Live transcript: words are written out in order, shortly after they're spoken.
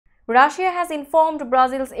Russia has informed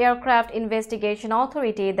Brazil's Aircraft Investigation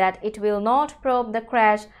Authority that it will not probe the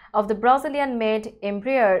crash of the Brazilian-made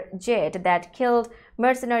Embraer jet that killed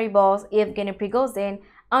mercenary boss Yevgeny Prigozhin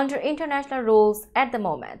under international rules at the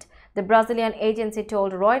moment, the Brazilian agency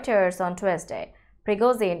told Reuters on Tuesday.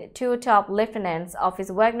 Prigozhin, 2 top lieutenants of his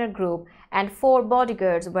Wagner group, and 4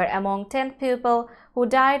 bodyguards were among 10 people who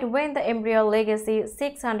died when the Embraer Legacy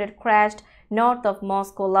 600 crashed north of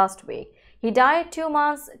Moscow last week. He died 2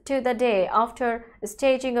 months to the day after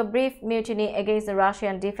staging a brief mutiny against the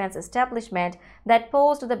Russian defense establishment that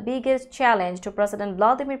posed the biggest challenge to President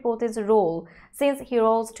Vladimir Putin's rule since he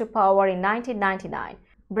rose to power in 1999.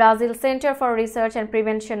 Brazil's Center for Research and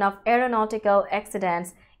Prevention of Aeronautical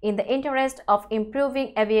Accidents, in the interest of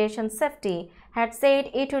improving aviation safety, had said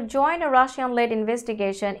it would join a Russian-led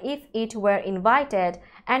investigation if it were invited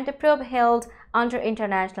and the probe held under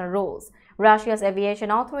international rules. Russia's aviation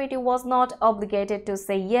authority was not obligated to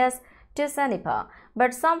say yes to Sanipa,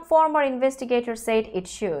 but some former investigators said it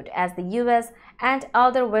should, as the US and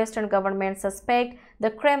other Western governments suspect the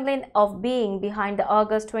Kremlin of being behind the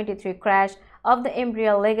August 23 crash of the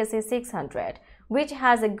Embraer Legacy 600, which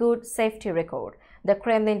has a good safety record. The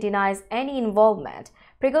Kremlin denies any involvement.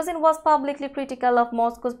 Prigozhin was publicly critical of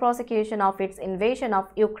Moscow's prosecution of its invasion of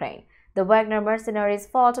Ukraine. The Wagner mercenaries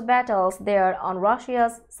fought battles there on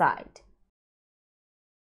Russia's side.